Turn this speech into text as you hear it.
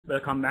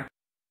Welcome back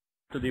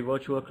to the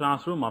virtual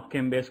classroom of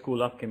Chem-based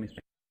School of Chemistry.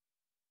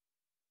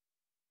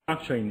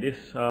 Structure in this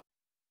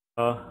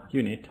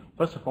unit.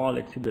 First of all,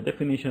 let's see the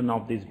definition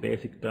of these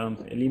basic terms: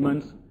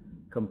 elements,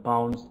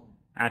 compounds,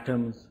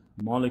 atoms,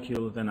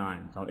 molecules, and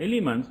ions. Now,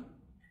 elements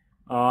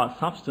are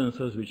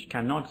substances which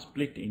cannot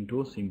split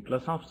into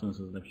simpler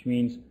substances. Which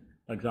means,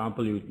 for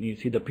example, you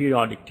see the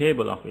periodic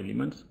table of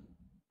elements.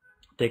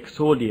 Take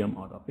sodium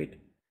out of it.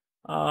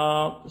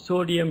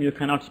 Sodium you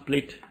cannot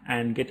split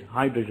and get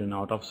hydrogen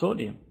out of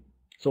sodium.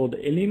 So the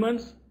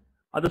elements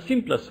are the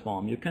simplest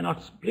form. You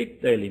cannot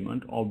split the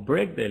element or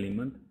break the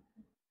element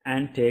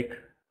and take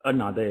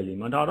another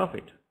element out of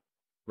it,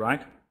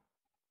 right?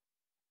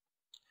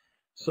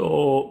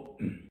 So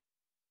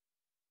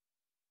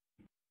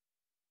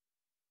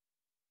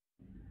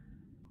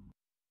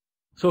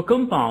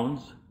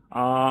compounds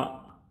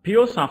are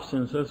pure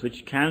substances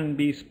which can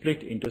be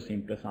split into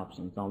simpler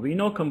substances. Now we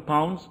know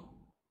compounds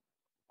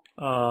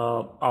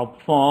are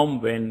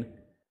formed when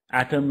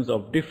atoms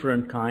of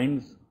different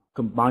kinds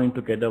combine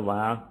together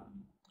via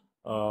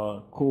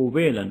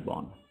covalent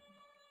bond,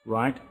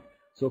 right?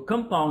 So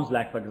compounds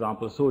like, for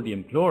example,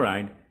 sodium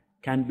chloride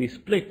can be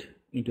split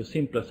into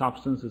simpler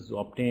substances to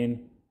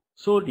obtain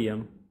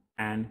sodium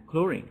and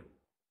chlorine.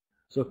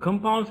 So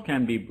compounds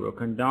can be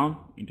broken down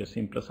into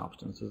simpler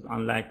substances,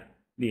 unlike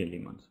the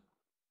elements.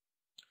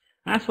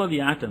 As for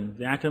the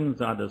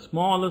atoms are the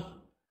smallest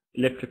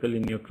electrically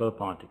neutral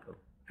particle.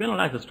 If you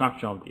analyze the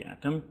structure of the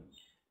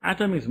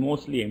atom is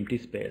mostly empty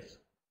space,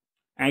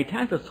 and it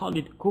has a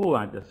solid core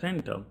at the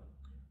center,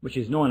 which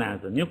is known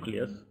as the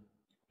nucleus.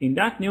 In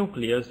that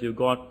nucleus, you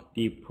got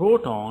the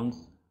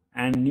protons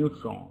and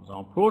neutrons.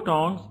 Now,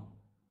 protons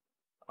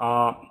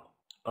are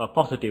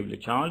positively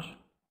charged,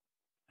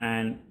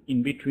 and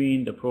in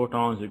between the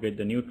protons, you get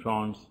the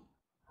neutrons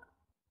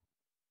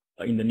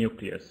in the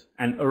nucleus.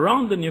 And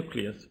around the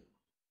nucleus,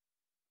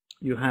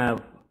 you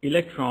have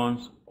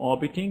electrons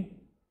orbiting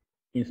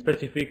in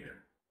specific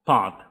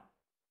path.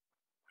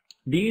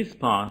 These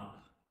paths,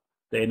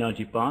 the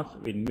energy paths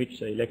in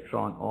which the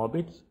electron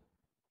orbits,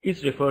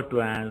 is referred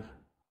to as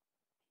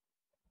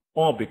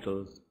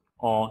orbitals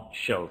or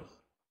shells.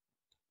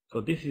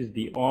 So this is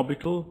the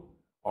orbital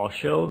or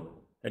shell,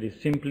 that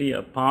is simply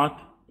a path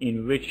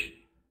in which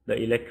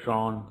the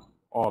electrons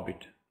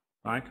orbit,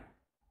 right?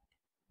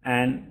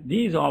 And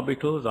these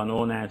orbitals are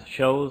known as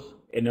shells,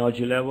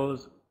 energy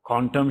levels,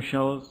 quantum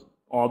shells,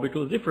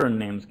 orbitals, different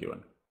names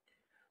given.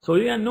 So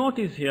you can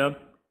notice here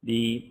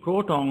the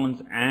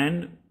protons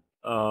and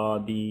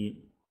the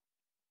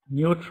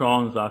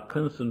neutrons are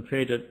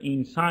concentrated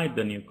inside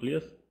the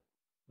nucleus,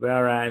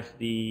 whereas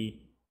the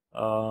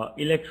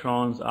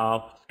electrons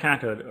are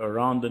scattered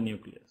around the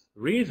nucleus.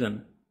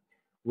 Reason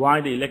why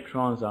the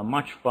electrons are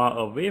much far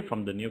away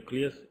from the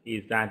nucleus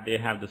is that they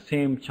have the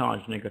same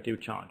charge,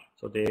 negative charge.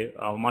 So they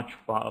are much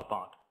far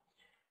apart.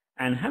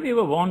 And have you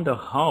ever wondered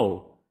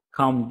how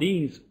come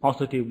these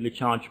positively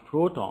charged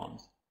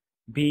protons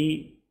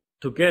be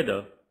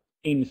together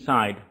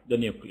inside the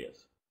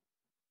nucleus?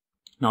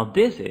 Now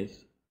this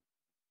is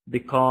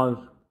because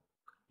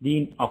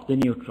of the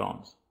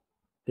neutrons.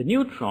 The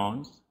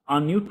neutrons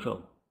are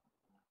neutral.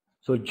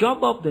 So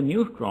job of the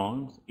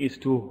neutrons is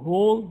to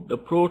hold the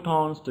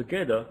protons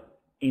together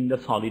in the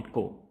solid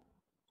core.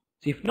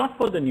 So if not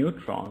for the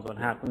neutrons, what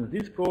happens?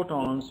 These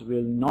protons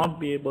will not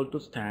be able to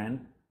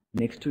stand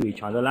next to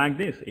each other like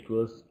this. It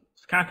will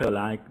scatter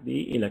like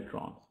the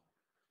electrons.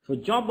 So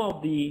job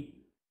of the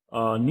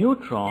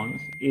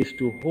neutrons is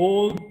to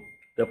hold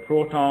the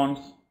protons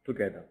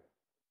together,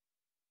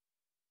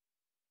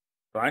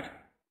 right?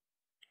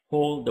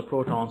 Hold the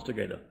protons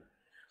together.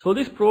 So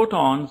these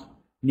protons,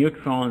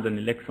 neutrons, and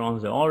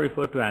electrons are all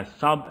referred to as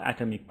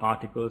subatomic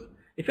particles.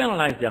 If you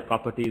analyze their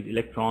properties,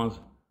 electrons,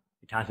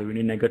 it has a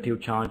really negative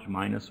charge,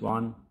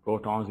 -1.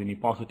 Protons, really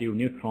positive.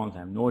 Neutrons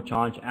have no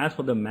charge. As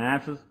for the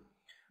masses,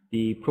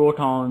 the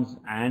protons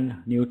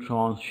and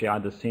neutrons share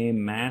the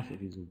same mass.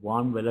 It is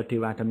 1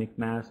 relative atomic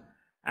mass.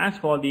 As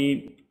for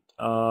the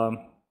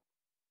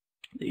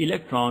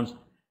electrons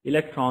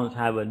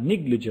have a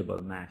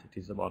negligible mass. It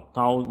is about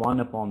 1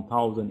 upon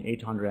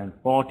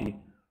 1,840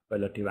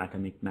 relative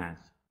atomic mass,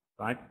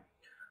 right?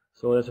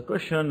 So there's a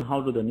question, how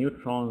do the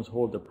neutrons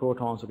hold the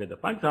protons together?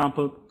 For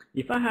example,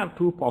 if I have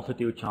two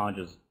positive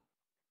charges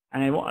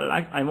and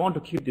I want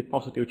to keep the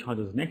positive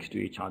charges next to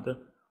each other,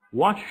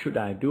 what should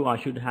I do? I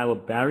should have a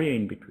barrier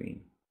in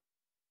between.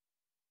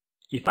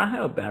 If I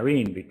have a barrier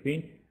in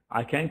between,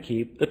 I can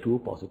keep the two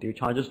positive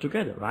charges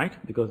together, right?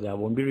 Because there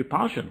won't be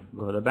repulsion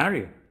because of the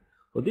barrier.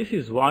 So this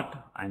is what,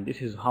 and this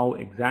is how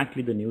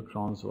exactly the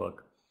neutrons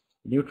work.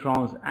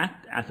 Neutrons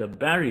act as a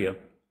barrier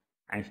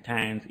and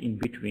stands in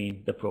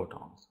between the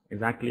protons.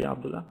 Exactly,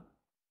 Abdullah?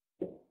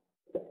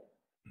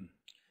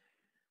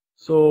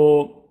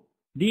 So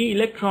the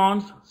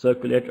electrons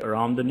circulate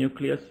around the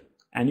nucleus,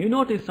 and you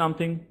notice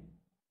something.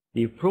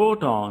 The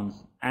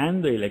protons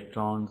and the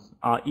electrons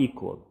are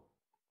equal.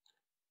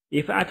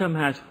 If atom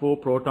has 4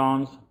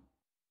 protons,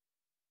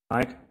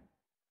 right,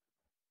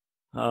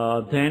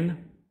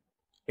 then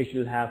it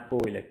will have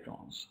 4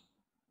 electrons.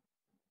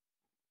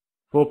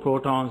 4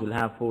 protons will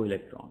have 4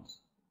 electrons,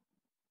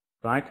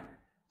 right?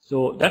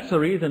 So that's the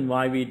reason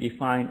why we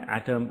define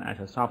atom as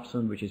a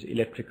substance which is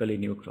electrically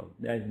neutral.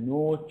 There is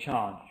no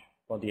charge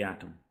for the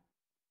atom,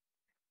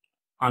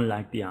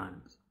 unlike the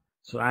ions.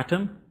 So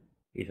atom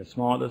is the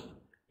smallest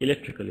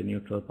electrically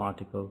neutral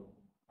particle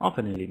of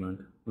an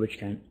element which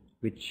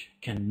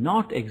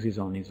cannot exist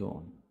on its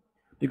own.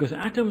 Because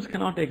atoms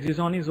cannot exist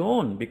on its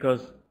own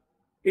because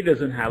it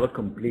doesn't have a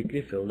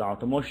completely filled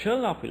outermost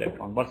shell of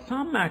electrons. But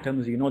some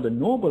atoms, you know, the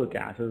noble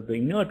gases, the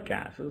inert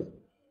gases,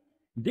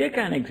 they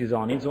can exist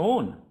on its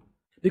own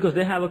because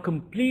they have a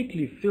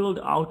completely filled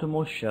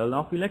outermost shell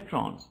of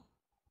electrons.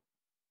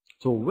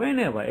 So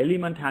whenever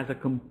element has a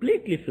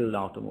completely filled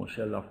outermost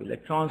shell of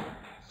electrons,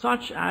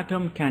 such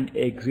atom can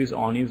exist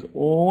on its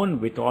own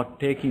without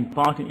taking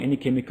part in any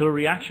chemical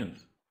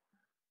reactions.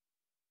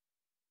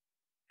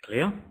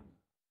 Clear?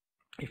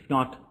 If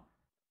not,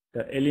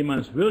 the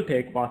elements will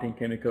take part in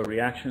chemical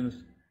reactions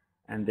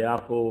and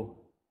therefore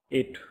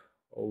it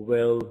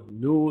will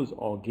lose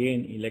or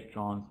gain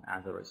electrons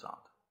as a result.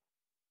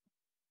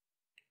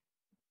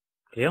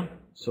 Clear?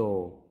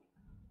 So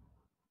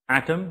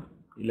atom,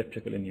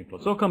 electrically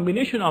neutral. So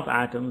combination of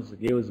atoms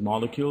gives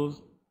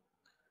molecules.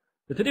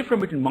 There's a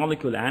difference between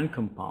molecule and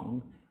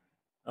compound.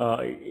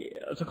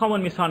 It's a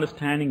common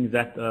misunderstanding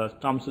that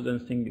some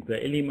students think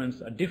the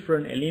elements are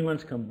different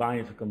elements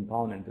combined as a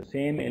compound and the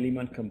same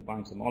element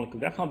combines a molecule.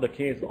 That's not the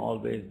case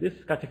always. This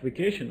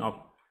classification of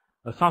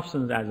a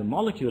substance as a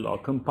molecule or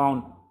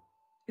compound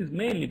is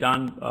mainly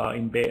done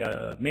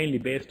mainly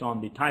based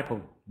on the type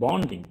of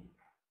bonding,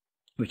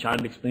 which I'll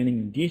be explaining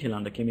in detail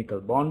under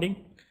chemical bonding.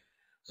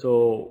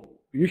 So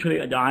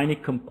usually the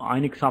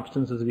ionic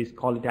substances, we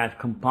call it as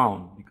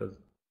compound because,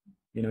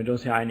 you know, we don't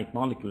say ionic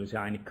molecule, we say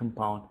ionic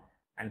compound.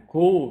 And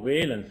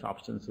covalent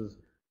substances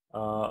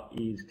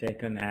is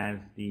taken as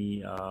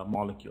the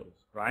molecules,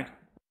 right?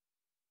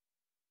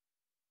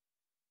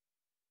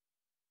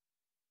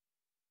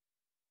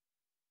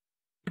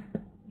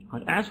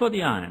 And as for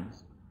the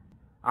ions,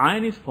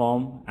 ion is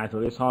formed as a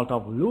result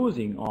of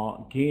losing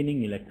or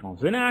gaining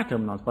electrons. When an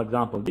atom, now for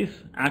example, this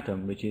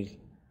atom which is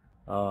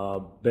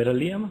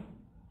beryllium,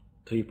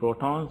 3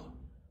 protons,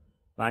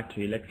 right,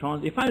 3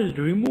 electrons. If I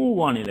remove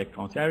 1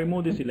 electron, say I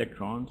remove this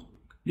electrons,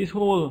 this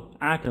whole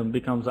atom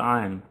becomes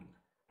ion,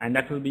 and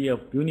that will be a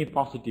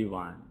unipositive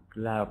ion. It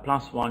will have a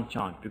 +1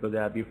 charge because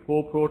there will be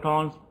 4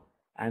 protons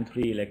and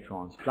 3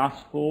 electrons.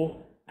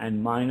 +4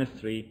 and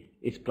 -3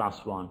 is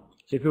 +1.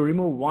 So if you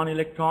remove 1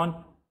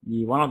 electron,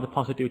 one of the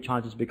positive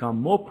charges become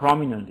more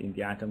prominent in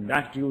the atom.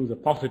 That gives a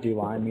positive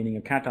ion, meaning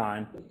a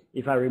cation.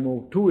 If I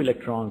remove 2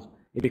 electrons,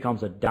 it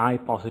becomes a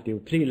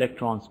dipositive. 3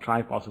 electrons,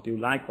 tripositive.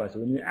 Likewise, so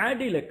when you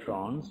add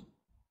electrons,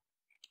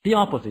 the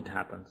opposite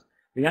happens.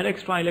 We add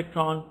extra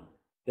electron,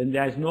 then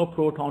there is no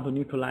proton to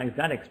neutralize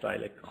that extra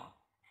electron.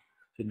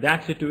 So in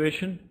that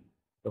situation,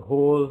 the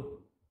whole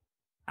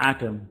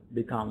atom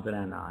becomes an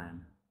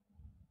anion,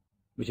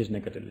 which is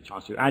negatively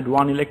charged. You add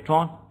 1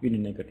 electron,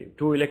 uninegative.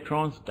 2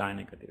 electrons,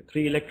 dinegative.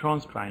 3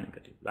 electrons,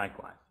 trinegative.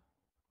 Likewise.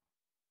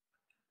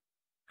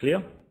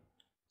 Clear?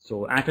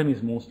 So atom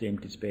is mostly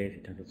empty space.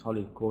 It has a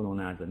solid core known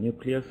as the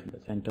nucleus in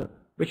the center,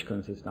 which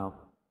consists of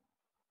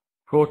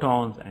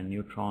protons and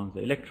neutrons.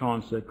 The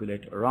electrons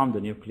circulate around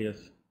the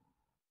nucleus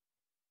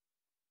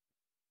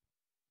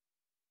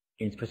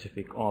in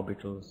specific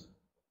orbitals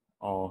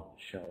or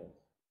shells.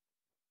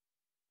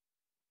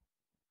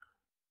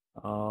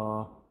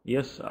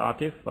 Yes,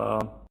 Atif,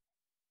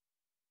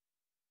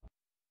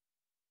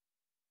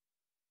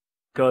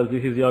 because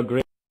this is your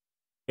grade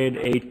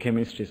 8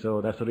 chemistry,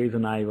 so that's the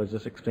reason I was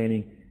just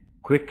explaining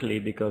quickly,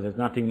 because there's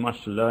nothing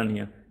much to learn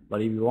here.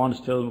 But if you want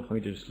still for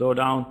me to slow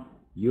down,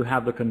 you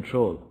have the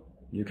control.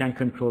 You can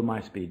control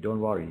my speed, don't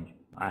worry.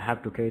 I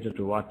have to cater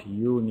to what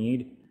you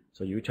need.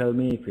 So you tell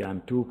me if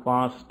I'm too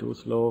fast, too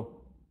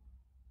slow,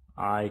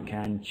 I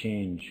can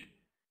change.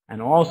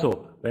 And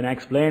also, when I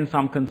explain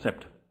some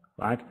concept,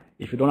 right,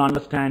 if you don't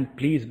understand,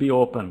 please be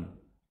open.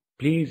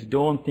 Please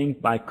don't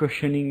think by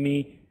questioning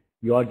me,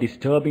 you are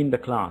disturbing the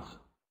class.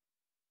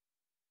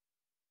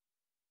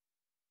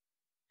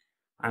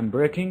 I'm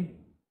breaking.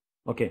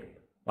 Okay,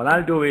 what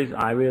I'll do is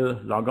I will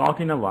log out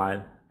in a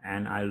while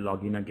and I'll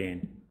log in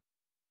again.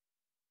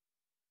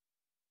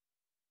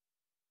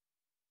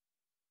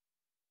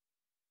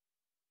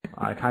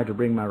 I try to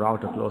bring my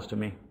router close to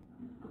me.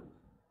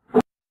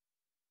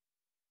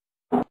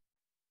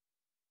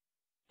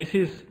 This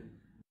is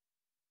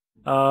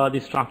the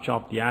structure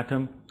of the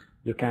atom.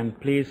 You can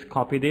please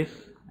copy this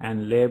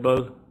and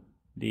label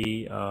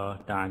the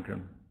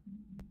diagram.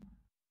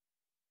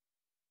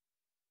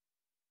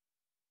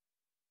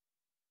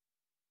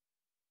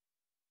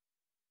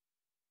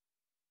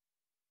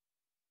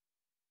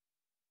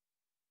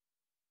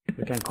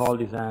 We can call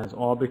this as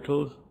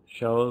orbitals,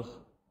 shells,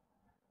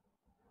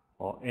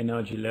 or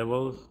energy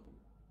levels.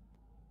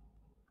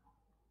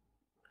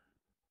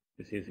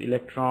 This is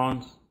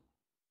electrons,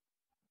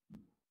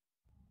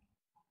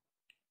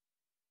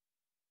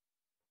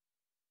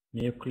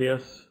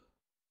 nucleus.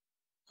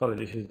 Sorry,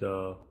 this is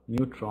the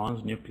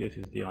neutrons, nucleus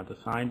is the other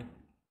side.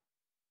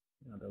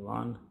 the other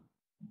one.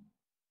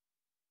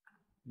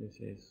 This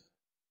is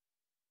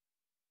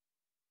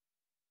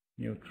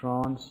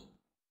neutrons,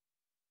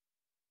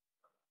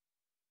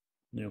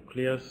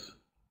 nucleus,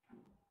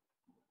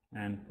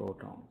 and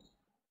protons.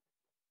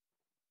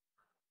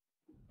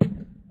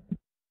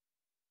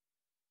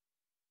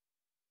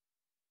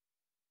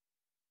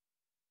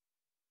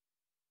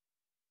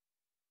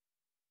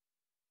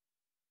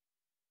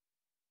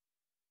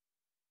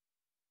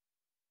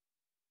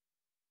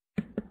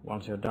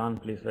 Once you're done,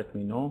 please let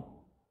me know.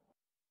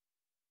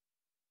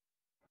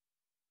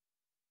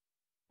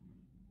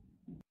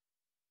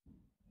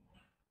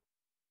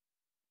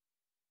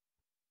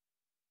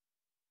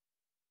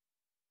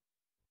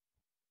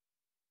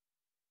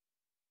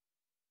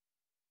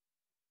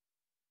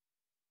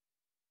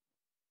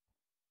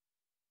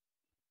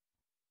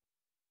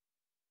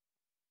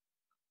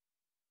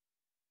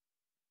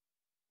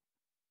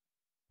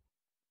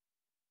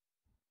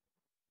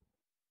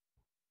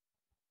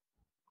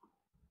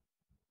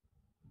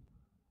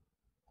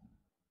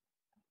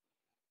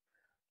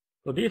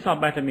 So these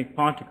subatomic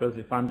particles,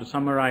 if I'm to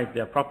summarize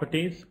their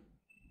properties,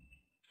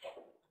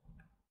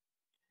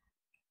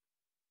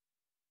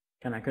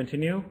 can I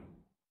continue?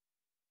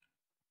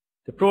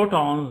 The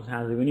protons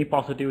has a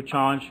unipositive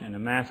charge and a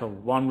mass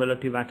of 1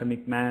 relative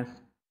atomic mass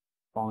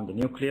found in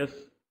the nucleus,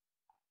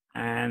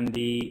 and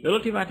the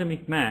relative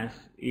atomic mass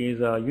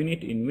is a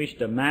unit in which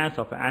the mass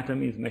of an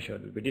atom is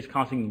measured. We'll be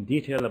discussing in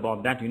detail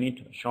about that unit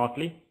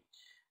shortly.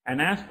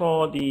 And as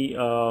for the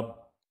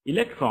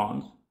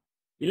electrons,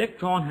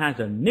 electron has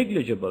a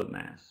negligible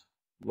mass,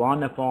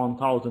 1 upon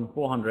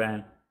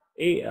 1840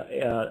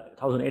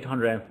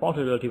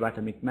 relative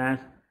atomic mass.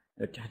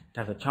 It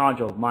has a charge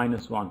of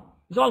 -1.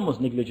 It's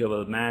almost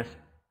negligible mass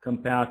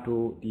compared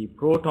to the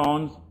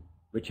protons,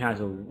 which has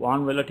a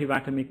 1 relative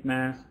atomic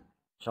mass,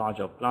 charge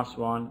of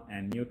 +1,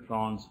 and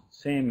neutrons,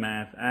 same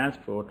mass as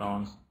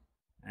protons,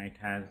 and it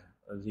has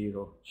a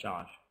 0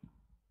 charge.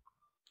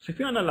 So if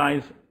you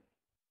analyze,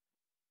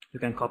 you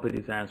can copy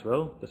this as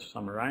well, just to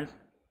summarize.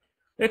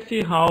 Let's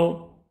see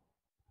how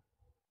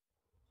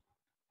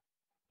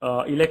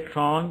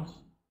electrons,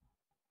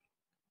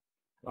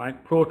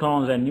 right,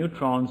 protons and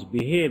neutrons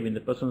behave in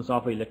the presence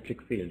of an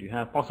electric field. You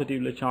have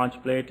positively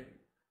charged plate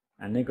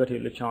and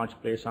negatively charged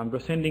plate. So I'm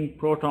sending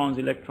protons,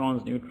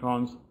 electrons,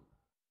 neutrons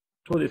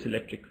to this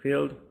electric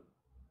field.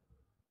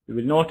 You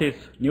will notice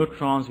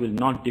neutrons will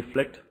not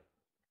deflect,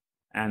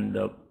 and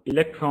the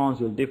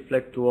electrons will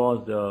deflect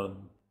towards the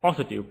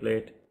positive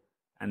plate,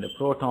 and the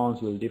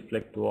protons will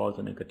deflect towards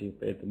the negative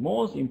plate. The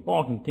most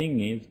important thing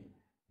is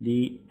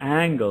the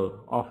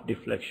angle of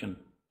deflection.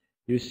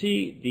 You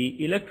see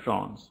the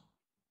electrons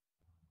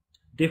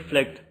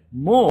deflect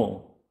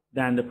more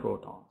than the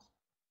protons.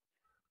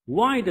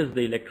 Why does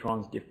the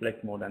electrons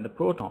deflect more than the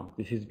protons?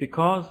 This is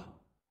because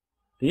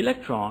the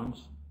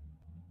electrons,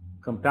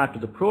 compared to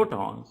the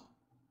protons,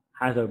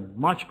 has a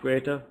much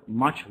greater,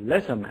 much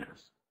lesser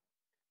mass.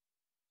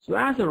 So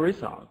as a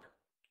result,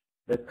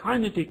 the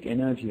kinetic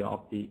energy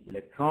of the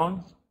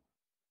electrons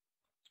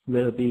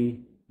will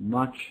be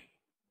much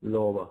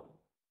lower,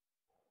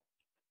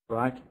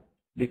 right?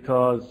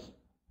 Because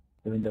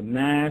when the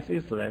mass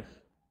is less,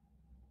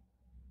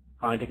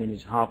 kinetic energy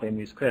is half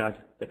mv squared,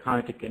 the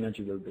kinetic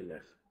energy will be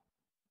less.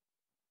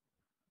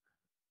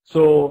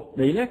 So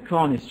the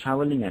electron is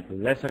traveling at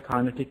lesser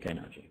kinetic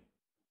energy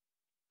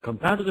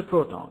compared to the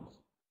protons.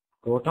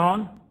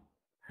 Proton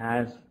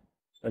has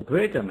a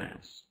greater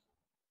mass.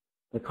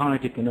 The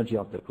kinetic energy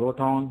of the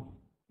proton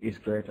is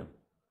greater.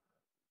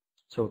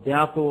 So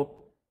therefore,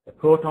 the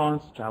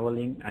protons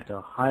traveling at a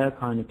higher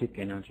kinetic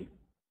energy.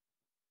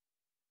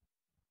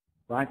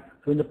 Right?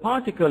 So when the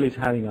particle is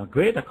having a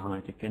greater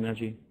kinetic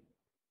energy,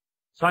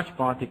 such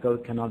particle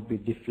cannot be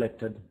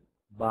deflected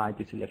by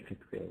this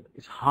electric field.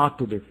 It's hard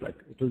to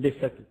deflect. It will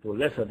deflect to a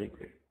lesser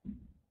degree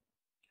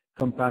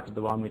compared to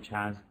the one which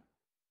has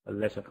a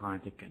lesser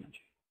kinetic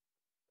energy.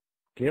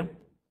 Clear?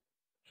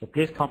 So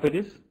please copy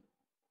this.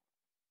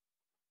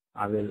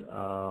 I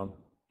will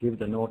give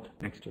the note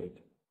next to it.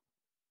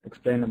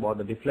 Explain about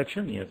the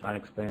deflection. Yes, I'll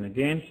explain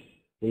again.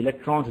 The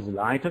electrons is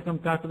lighter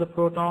compared to the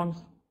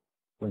protons.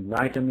 When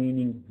lighter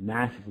meaning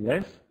mass is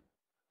less.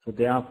 So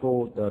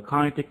therefore, the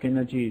kinetic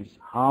energy is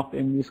half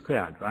mv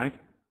squared, right?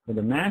 When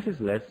the mass is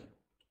less,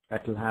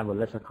 that will have a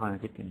lesser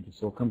kinetic energy.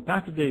 So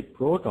compared to the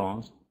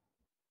protons,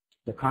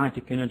 the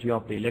kinetic energy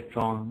of the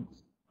electrons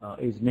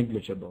is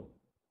negligible,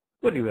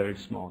 very, very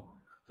small.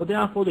 So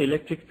therefore, the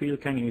electric field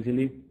can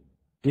easily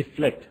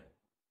deflect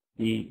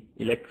the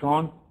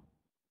electron.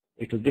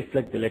 It will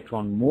deflect the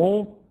electron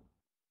more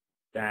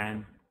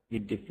than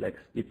it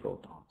deflects the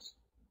protons.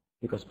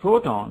 Because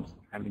protons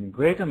having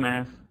greater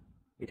mass,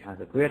 it has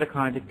a greater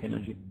kinetic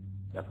energy.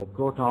 Therefore,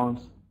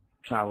 protons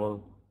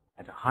travel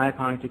at a higher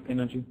kinetic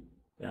energy.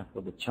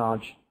 Therefore, the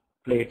charged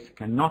plates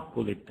cannot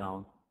pull it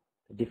down.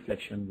 The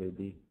deflection will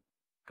be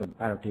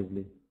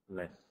comparatively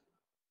less.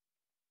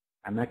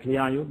 Am I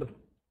clear, Ayub?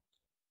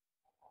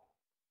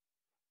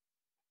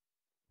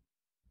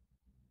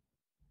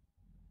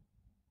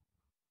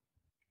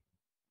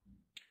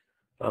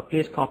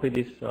 Please copy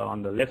this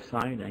on the left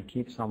side and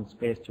keep some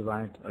space to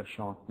write a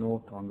short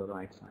note on the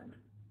right side.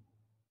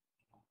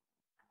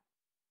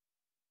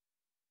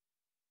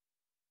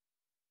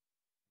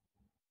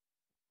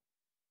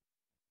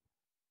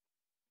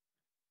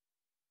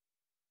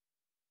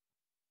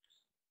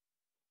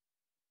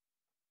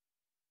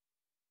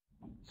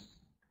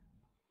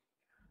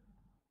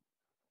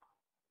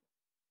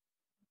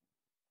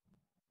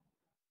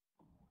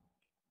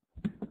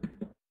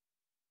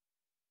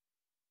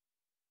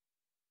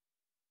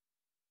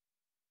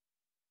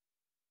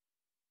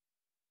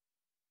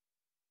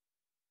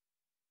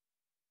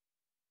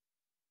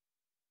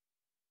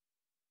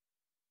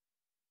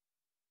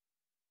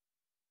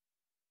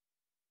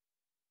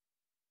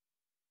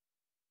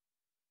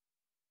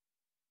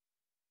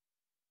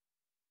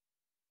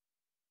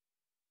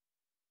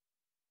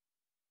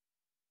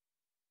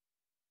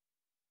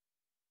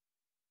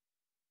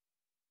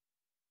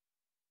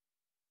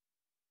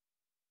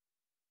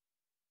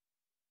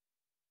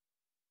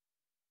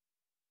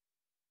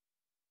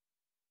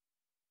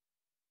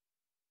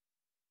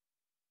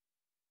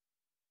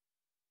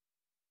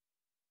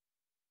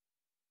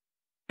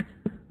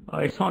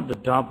 It's not the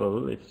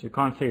double. You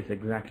can't say it's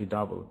exactly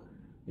double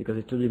because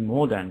it will be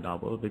more than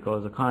double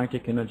because the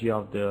kinetic energy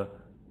of the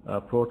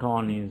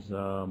proton is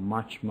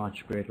much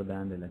greater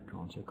than the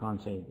electron. So you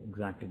can't say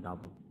exactly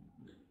double.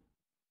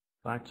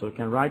 Right. So you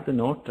can write the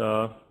note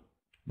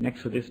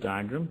next to this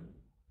diagram.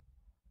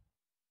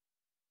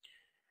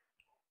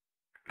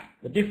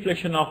 The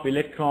deflection of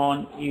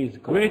electron is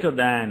greater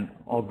than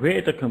or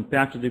greater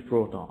compared to the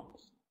protons.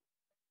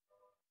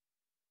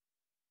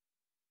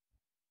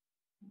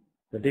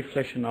 The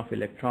deflection of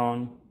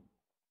electron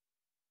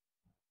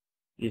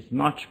is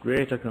much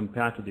greater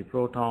compared to the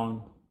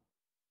proton.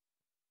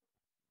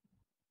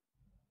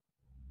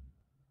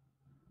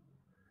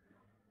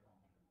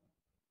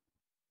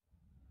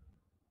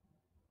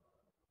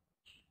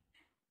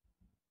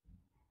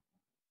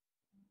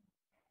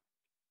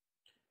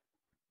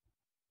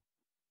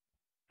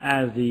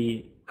 As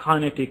the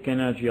kinetic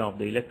energy of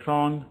the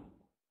electron,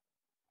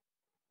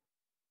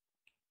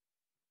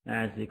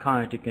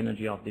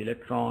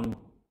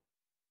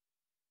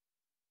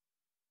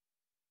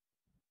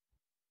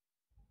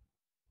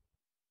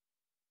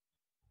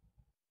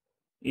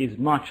 is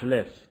much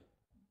less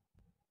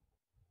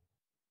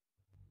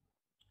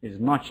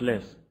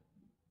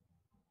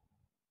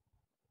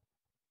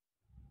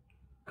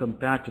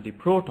compared to the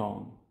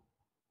proton,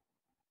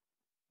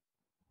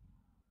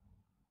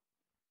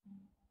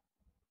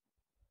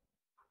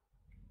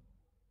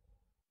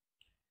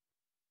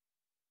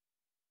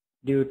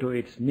 due to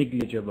its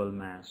negligible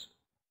mass.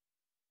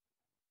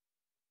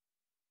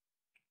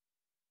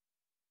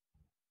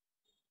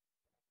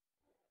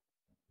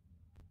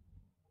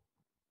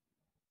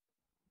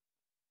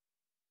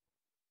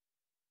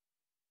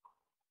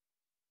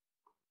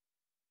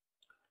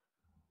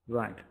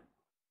 Right.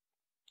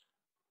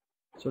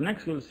 So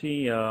next we'll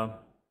see,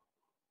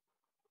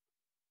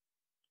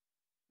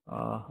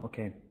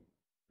 okay,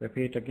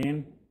 repeat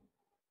again.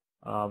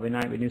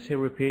 When you say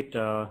repeat,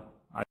 now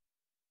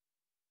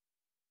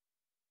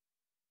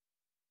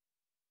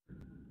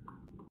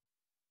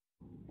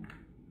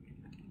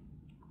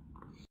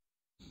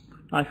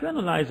if you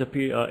analyze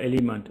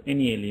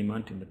any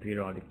element in the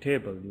periodic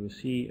table, you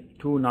see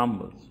two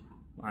numbers,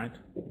 right?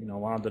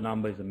 One of the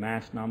numbers is a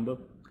mass number,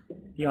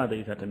 the other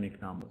is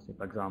atomic number. So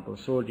for example,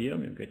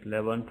 sodium, you get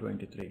 11,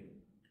 23.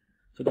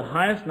 So the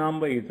highest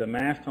number is the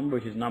mass number,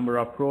 which is number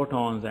of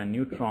protons and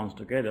neutrons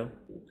together.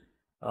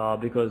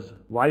 Because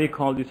why we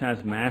call this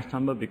as mass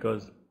number?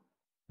 Because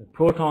the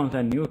protons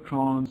and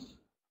neutrons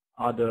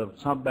are the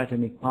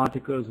subatomic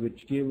particles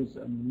which gives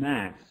a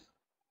mass,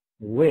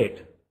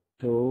 weight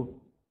to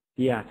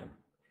the atom.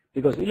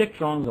 Because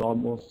electrons are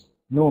almost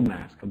no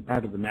mass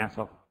compared to the mass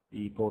of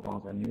the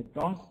protons and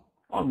neutrons,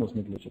 almost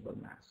negligible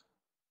mass.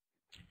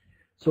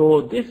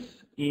 So this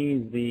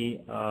is the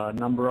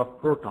number of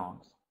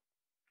protons.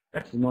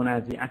 That's known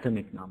as the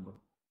atomic number.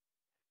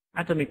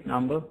 Atomic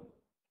number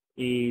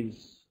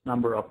is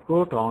number of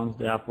protons,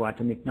 therefore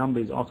atomic number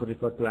is also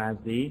referred to as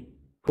the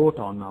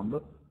proton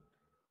number.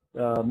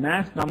 The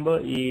mass number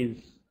is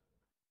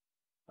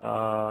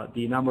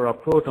the number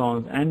of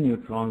protons and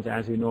neutrons.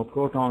 As you know,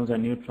 protons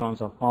and neutrons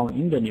are found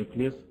in the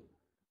nucleus.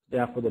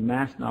 Therefore, the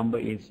mass number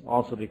is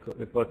also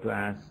referred to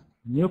as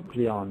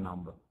nucleon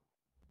number.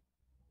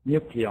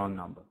 Nucleon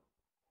number,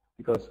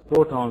 because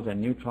protons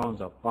and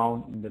neutrons are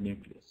found in the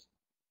nucleus.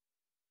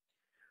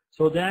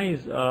 So there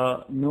is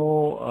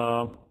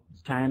no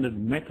standard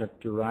method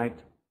to write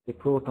the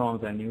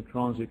protons and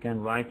neutrons. You can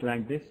write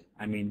like this.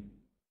 I mean,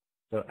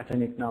 the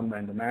atomic number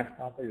and the mass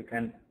number. You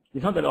can.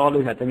 It's not that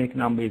always atomic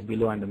number is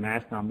below and the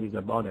mass number is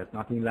above. There's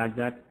nothing like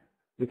that.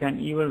 You can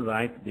even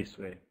write this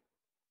way.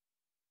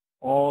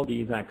 All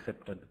these are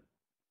accepted.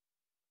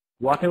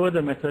 Whatever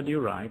the method you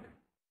write,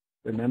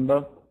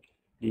 remember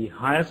the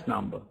highest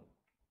number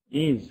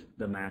is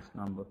the mass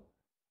number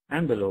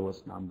and the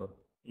lowest number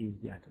is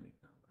the atomic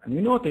number. And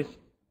you notice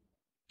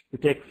you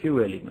take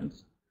few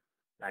elements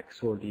like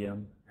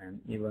sodium and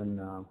even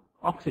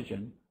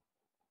oxygen.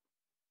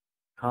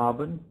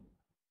 carbon.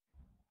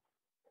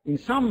 In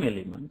some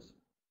elements,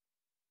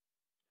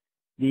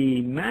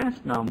 the mass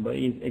number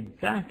is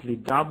exactly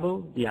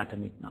double the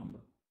atomic number.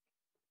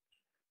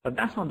 But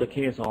that's not the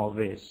case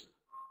always.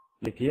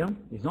 Lithium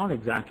is not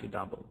exactly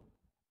double.